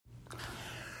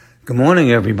Good morning,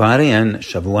 everybody, and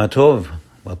Shavua Tov.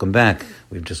 Welcome back.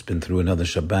 We've just been through another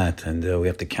Shabbat, and we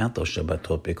have to count those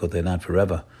Shabbatot because they're not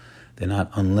forever. They're not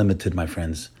unlimited, my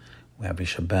friends. Every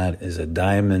Shabbat is a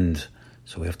diamond,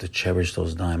 so we have to cherish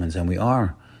those diamonds, and we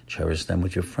are. Cherish them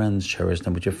with your friends, cherish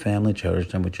them with your family, cherish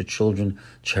them with your children,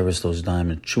 cherish those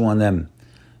diamonds, chew on them,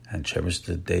 and cherish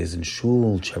the days in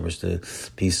shul, cherish the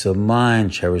peace of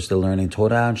mind, cherish the learning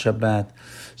Torah on Shabbat.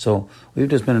 So we've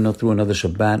just been through another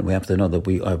Shabbat. We have to know that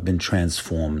we have been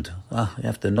transformed. You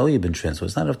have to know you've been transformed.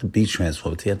 It's not enough to be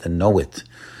transformed. You have to know it.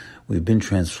 We've been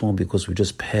transformed because we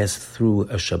just passed through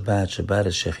a Shabbat. Shabbat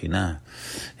is Shekhinah.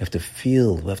 You have to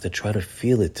feel, we have to try to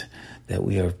feel it, that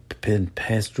we have been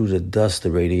passed through the dust,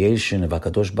 the radiation of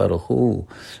HaKadosh Baruch Hu.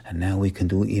 And now we can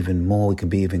do even more. We can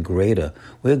be even greater.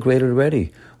 We're great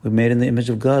already. We're made in the image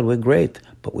of God. We're great.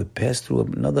 But we passed through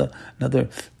another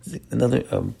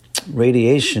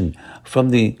radiation from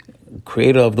the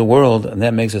creator of the world, and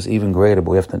that makes us even greater.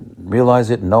 But we have to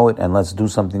realize it, know it, and let's do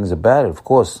some things about it, of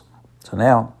course. So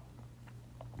now,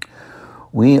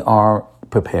 we are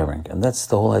preparing, and that's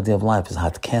the whole idea of life, is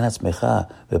hatken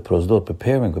atzmecha ve'prozdot,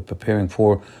 preparing. We're preparing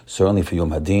certainly for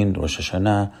Yom Hadin, Rosh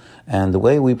Hashanah, and the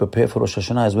way we prepare for Rosh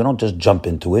Hashanah is we don't just jump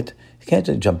into it. You can't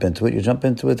just jump into it. You jump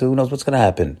into it, who knows what's going to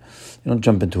happen. You don't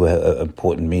jump into an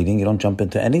important meeting. You don't jump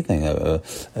into anything, a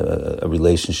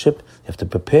relationship. You have to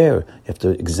prepare. You have to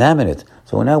examine it.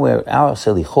 So now our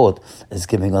Selichot is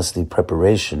giving us the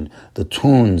preparation, the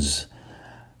tunes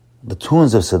of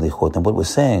Selichot, and what we're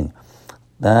saying.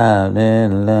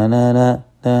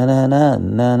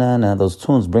 Those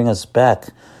tunes bring us back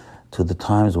to the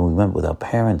times when we went with our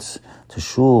parents to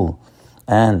shul,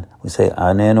 and we say,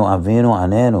 Anenu, Avinu,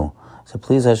 Anenu. So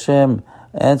please, Hashem,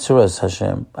 answer us,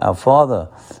 Hashem. Our Father,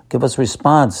 give us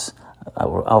response.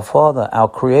 Our Father, our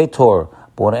Creator,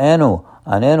 Borenu,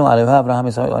 Anenu, Avraham,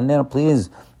 Yitzhak, Anenu, please,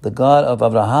 the God of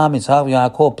Avraham, Yitzhak,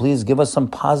 Yaakov, please give us some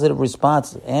positive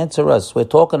response. Answer us. We're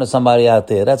talking to somebody out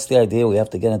there. That's the idea. We have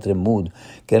to get into the mood,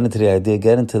 get into the idea,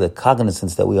 get into the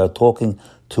cognizance that we are talking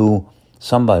to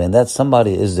somebody. And that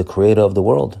somebody is the creator of the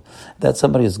world. That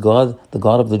somebody is God, the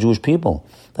God of the Jewish people.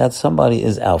 That somebody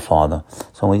is our Father.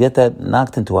 So when we get that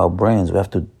knocked into our brains, we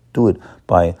have to do it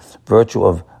by virtue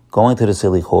of going to the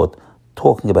Selichot,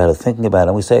 talking about it, thinking about it.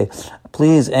 And we say,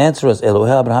 please answer us,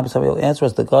 Elohei Abraham, answer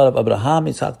us, the God of Abraham,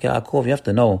 Yitzhak, Yaakov. You have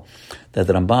to know that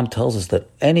the Rambam tells us that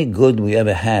any good we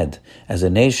ever had as a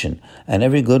nation, and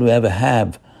every good we ever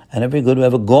have, and every good we're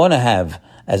ever going to have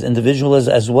as individuals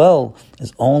as well,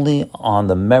 is only on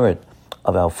the merit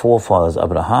of our forefathers,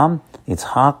 Abraham,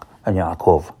 Yitzhak, and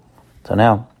Yaakov. So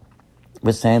now,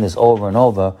 we're saying this over and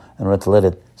over in order to let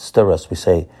it stir us. We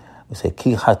say,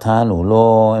 Ki chatanu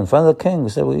lo, in front of the king. We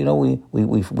say,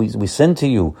 we sinned to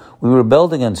you. We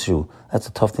rebelled against you. That's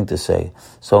a tough thing to say.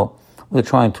 So we're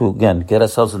trying to, again, get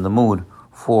ourselves in the mood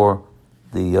for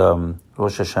the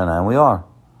Rosh Hashanah, and we are.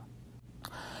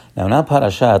 Now in our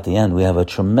parasha at the end, we have a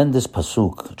tremendous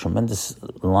pasuk, a tremendous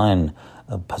line,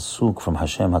 a pasuk from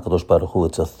Hashem HaKadosh Baruch Hu.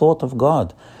 It's a thought of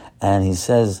God. And he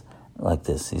says like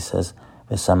this, he says,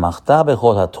 V'samachta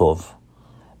bechol hatov.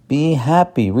 Be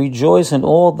happy, rejoice in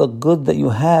all the good that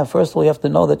you have. First of all, you have to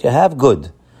know that you have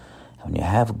good. When you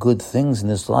have good things in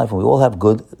this life, and we all have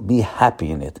good, be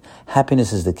happy in it.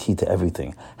 Happiness is the key to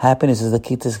everything. Happiness is the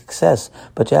key to success.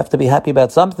 But you have to be happy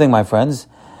about something, my friends.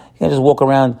 You can't just walk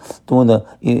around doing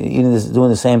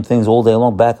the same things all day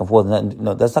long, back and forth.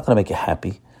 No, that's not going to make you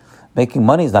happy. Making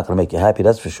money is not going to make you happy.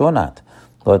 That's for sure not.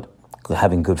 But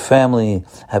having good family,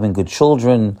 having good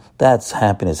children, that's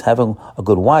happiness. Having a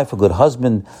good wife, a good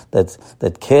husband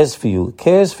that cares for you.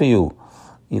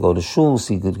 You go to shul,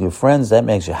 see good friends, that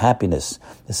makes you happiness.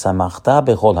 First, you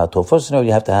know,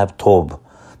 you have to have tov.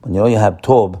 When you know you have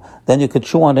tov, then you could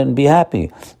chew on it and be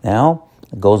happy. Now,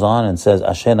 it goes on and says,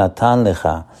 Asher natan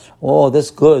lecha. Oh,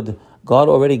 this good, God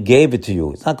already gave it to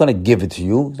you. It's not going to give it to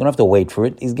you. You don't have to wait for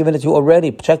it. He's given it to you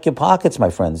already. Check your pockets, my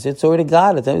friends. It's already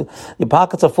got it. Your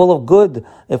pockets are full of good.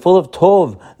 They're full of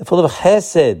tov. They're full of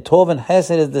chesed. Tov and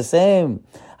chesed is the same.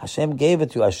 Hashem gave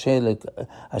it to you. Hashem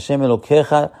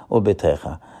elokecha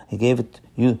ubetecha. He gave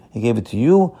it to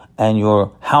you and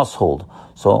your household.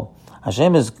 So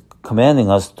Hashem is commanding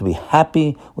us to be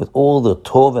happy with all the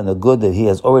tov and the good that He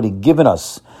has already given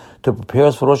us. To prepare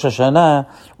us for Rosh Hashanah,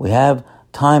 we have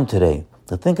time today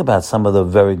to think about some of the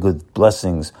very good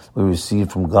blessings we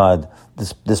received from God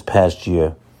this past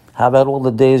year. How about all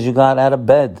the days you got out of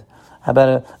bed? How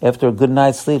about after a good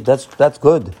night's sleep? That's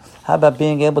good. How about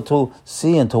being able to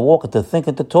see and to walk and to think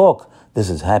and to talk? This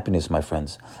is happiness, my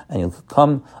friends. And you'll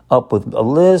come up with a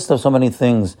list of so many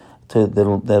things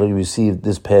that you received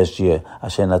this past year.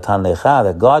 Asher natan lecha,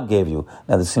 that God gave you.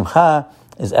 Now the simcha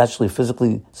is actually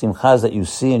physically simchas that you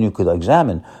see and you could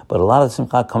examine, but a lot of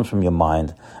simcha comes from your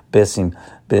mind.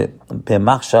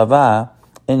 B'machshava,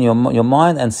 in your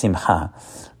mind, and simcha.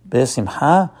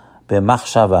 B'simcha,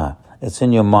 b'machshava. It's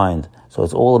in your mind. So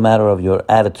it's all a matter of your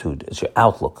attitude. It's your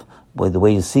outlook. The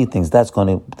way you see things,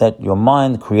 that your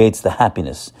mind creates the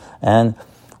happiness. And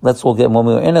let's all when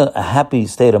we're in a happy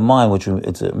state of mind, which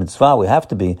it's a mitzvah, we have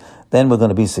to be, then we're going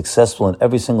to be successful in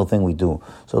every single thing we do.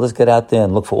 So let's get out there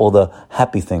and look for all the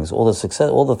happy things, all the success,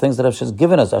 all the things that Hashem's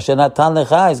given us. Hashem natan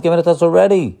lecha, He's given it to us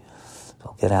already.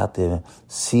 So get out there,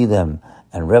 see them,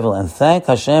 and revel, and thank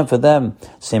Hashem for them.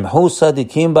 Simhu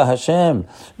sadikim ba Hashem.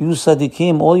 You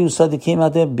sadikim, all you sadikim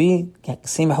out there, be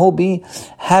simhu, be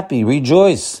happy,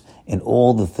 rejoice in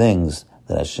all the things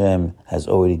that Hashem has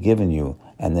already given you.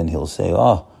 And then He'll say,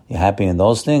 oh, you're happy in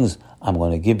those things? I'm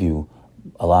going to give you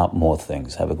a lot more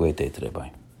things. Have a great day today.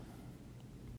 Bye.